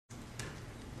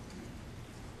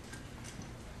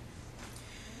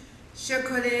Chers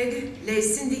collègues, les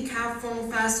syndicats font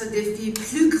face aux défis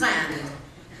plus grands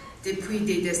depuis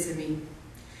des décennies.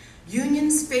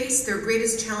 Unions face their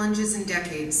greatest challenges in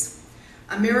decades.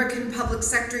 American public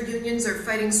sector unions are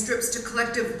fighting strips to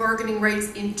collective bargaining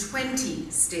rights in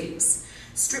 20 states,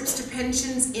 strips to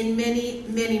pensions in many,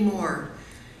 many more.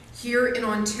 Here in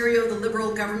Ontario, the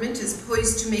Liberal government is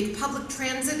poised to make public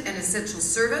transit an essential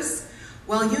service,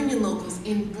 while union locals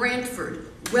in Brantford,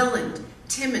 Welland,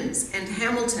 Timmins, and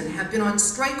Hamilton have been on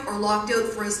strike or locked out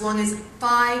for as long as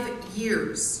 5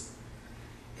 years.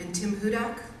 And Tim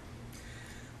Hudak?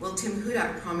 Well, Tim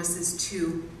Hudak promises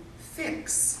to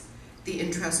fix the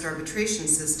interest arbitration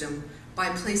system by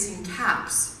placing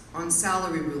caps on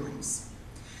salary rulings.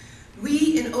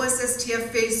 We in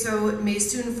OSSTF FEESO may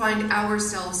soon find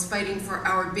ourselves fighting for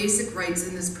our basic rights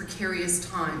in this precarious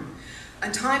time, a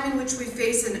time in which we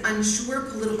face an unsure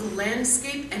political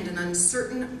landscape and an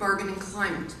uncertain bargaining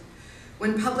climate,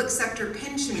 when public sector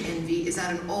pension envy is at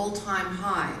an all-time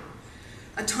high,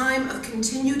 a time of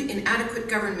continued inadequate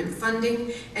government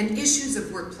funding and issues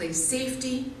of workplace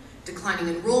safety, declining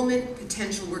enrollment,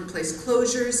 potential workplace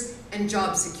closures, and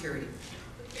job security.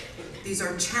 These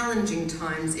are challenging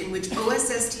times in which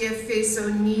OSSTF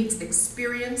FEESO needs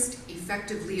experienced,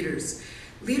 effective leaders,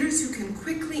 leaders who can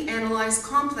quickly analyze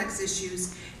complex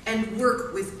issues and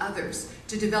work with others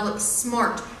to develop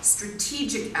smart,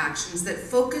 strategic actions that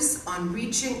focus on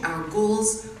reaching our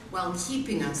goals while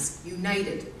keeping us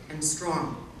united and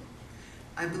strong.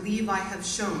 I believe I have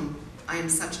shown I am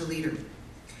such a leader.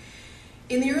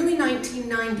 In the early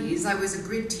 1990s, I was a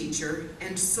grid teacher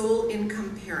and sole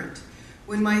income parent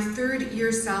when my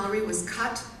third-year salary was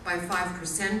cut by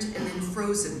 5% and then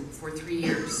frozen for 3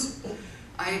 years.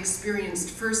 I experienced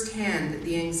firsthand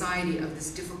the anxiety of this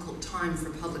difficult time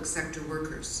for public sector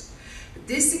workers.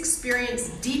 This experience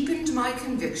deepened my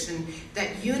conviction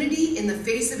that unity in the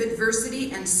face of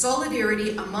adversity and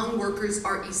solidarity among workers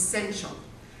are essential.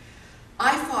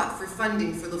 I fought for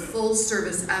funding for the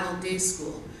full-service adult day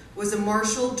school, was a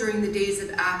marshal during the days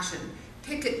of action,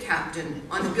 picket captain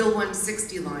on the Bill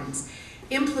 160 lines,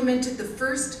 implemented the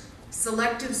first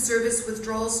selective service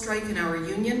withdrawal strike in our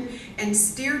union, and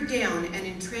stared down an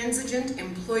intransigent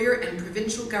employer and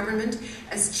provincial government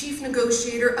as chief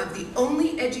negotiator of the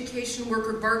only education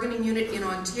worker bargaining unit in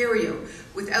Ontario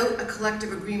without a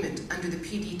collective agreement under the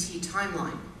PDT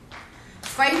timeline.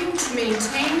 Fighting to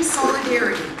maintain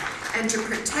solidarity and to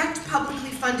protect publicly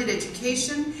funded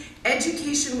education,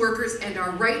 education workers, and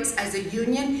our rights as a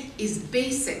union is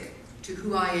basic to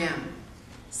who I am.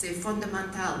 C'est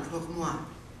fondamental pour moi.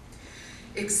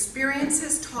 Experience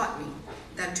has taught me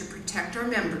that to protect our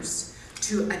members,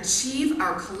 to achieve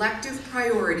our collective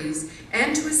priorities,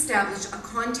 and to establish a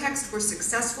context for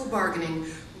successful bargaining,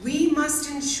 we must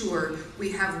ensure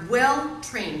we have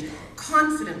well-trained,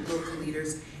 confident local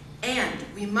leaders, and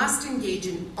we must engage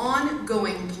in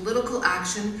ongoing political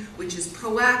action which is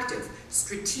proactive,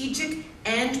 strategic,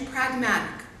 and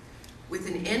pragmatic, with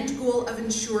an end goal of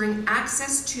ensuring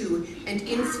access to and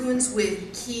influence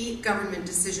with key government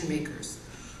decision makers.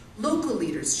 Local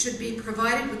leaders should be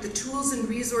provided with the tools and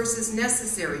resources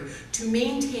necessary to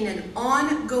maintain an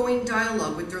ongoing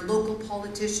dialogue with their local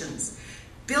politicians,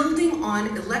 building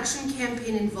on election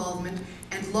campaign involvement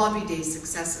and lobby day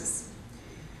successes.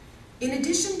 In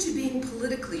addition to being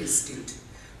politically astute,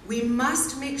 we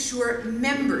must make sure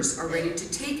members are ready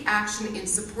to take action in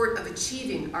support of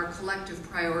achieving our collective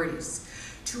priorities.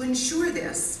 To ensure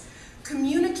this,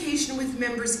 communication with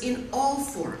members in all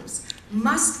forms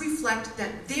must reflect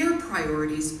that their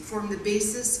priorities form the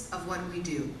basis of what we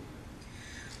do.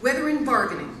 Whether in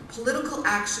bargaining, political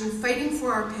action, fighting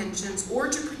for our pensions, or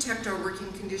to protect our working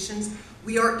conditions,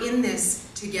 we are in this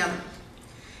together.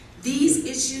 These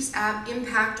issues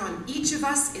impact on each of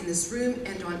us in this room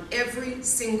and on every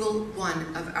single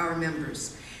one of our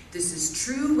members. This is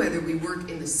true whether we work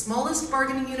in the smallest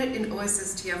bargaining unit in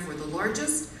OSSTF or the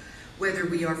largest, whether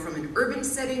we are from an urban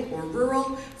setting or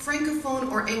rural,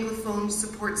 francophone or anglophone,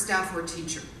 support staff or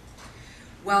teacher.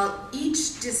 While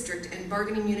each district and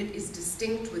bargaining unit is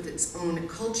distinct with its own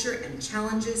culture and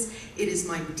challenges, it is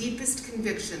my deepest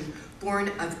conviction,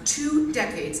 born of 2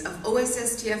 decades of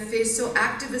OSSTF FEESO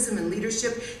activism and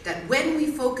leadership, that when we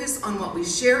focus on what we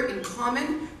share in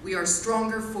common, we are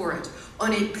stronger for it.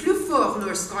 On est plus fort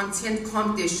lorsqu'on tient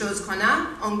compte des choses qu'on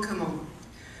a en commun.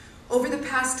 Over the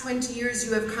past 20 years,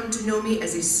 you have come to know me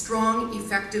as a strong,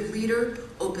 effective leader,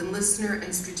 open listener,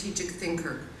 and strategic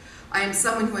thinker. I am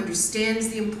someone who understands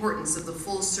the importance of the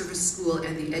full-service school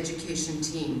and the education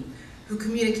team, who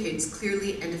communicates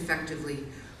clearly and effectively,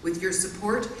 With your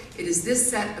support, it is this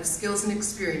set of skills and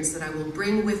experience that I will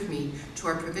bring with me to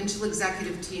our provincial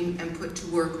executive team and put to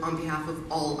work on behalf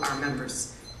of all our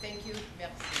members. Thank you.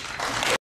 Merci.